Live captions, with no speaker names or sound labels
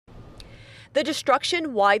The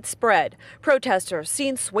destruction widespread. Protesters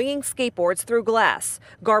seen swinging skateboards through glass.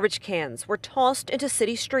 Garbage cans were tossed into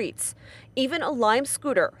city streets. Even a lime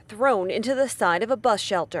scooter thrown into the side of a bus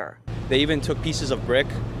shelter. They even took pieces of brick,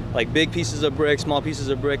 like big pieces of brick, small pieces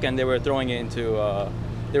of brick, and they were throwing it into,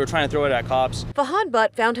 they were trying to throw it at cops. Fahan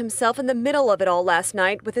Butt found himself in the middle of it all last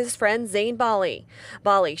night with his friend Zain Bali.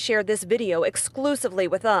 Bali shared this video exclusively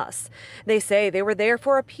with us. They say they were there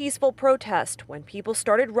for a peaceful protest when people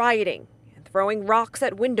started rioting and throwing rocks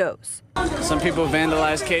at windows. Some people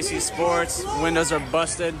vandalized KC Sports. Windows are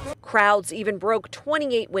busted. Crowds even broke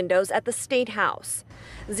 28 windows at the Statehouse.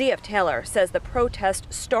 ZF Taylor says the protest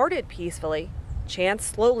started peacefully. Chants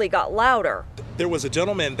slowly got louder. There was a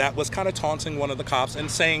gentleman that was kind of taunting one of the cops and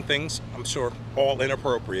saying things, I'm sure, all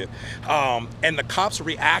inappropriate. And the cop's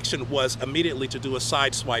reaction was immediately to do a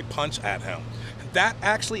sideswipe punch at him. That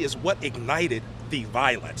actually is what ignited the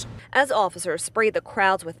violence. As officers sprayed the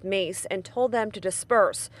crowds with mace and told them to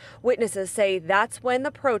disperse, witnesses say that's when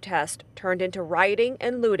the protest turned into rioting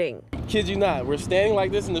and looting. Kid you not, we're standing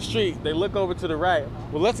like this in the street. They look over to the right.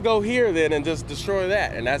 Well, let's go here then and just destroy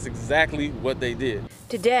that. And that's exactly what they did.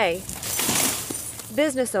 Today,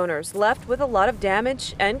 business owners left with a lot of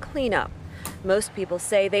damage and cleanup. Most people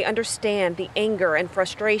say they understand the anger and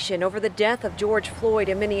frustration over the death of George Floyd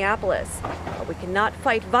in Minneapolis, but we cannot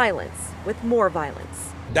fight violence with more violence.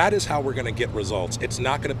 That is how we're going to get results. It's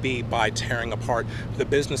not going to be by tearing apart the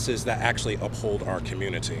businesses that actually uphold our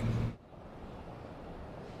community.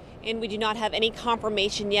 And we do not have any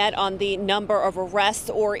confirmation yet on the number of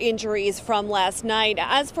arrests or injuries from last night.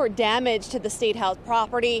 As for damage to the Statehouse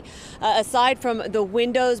property, aside from the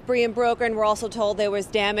windows being broken, we're also told there was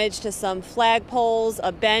damage to some flagpoles,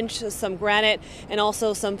 a bench, some granite, and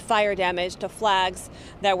also some fire damage to flags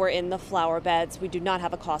that were in the flower beds. We do not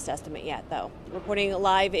have a cost estimate yet, though. Reporting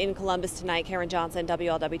live in Columbus tonight, Karen Johnson,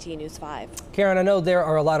 WLWT News 5. Karen, I know there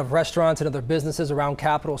are a lot of restaurants and other businesses around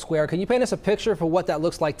Capitol Square. Can you paint us a picture for what that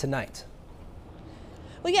looks like tonight?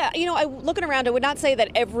 Well, yeah, looking around, I would not say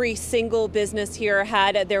that every single business here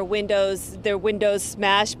had their windows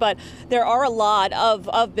smashed, but there are a lot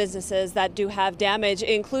of businesses that do have damage,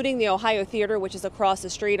 including the Ohio Theater, which is across the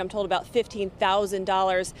street. I'm told about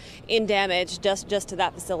 $15,000 in damage just to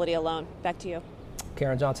that facility alone. Back to you.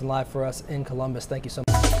 Karen Johnson live for us in Columbus. Thank you so much.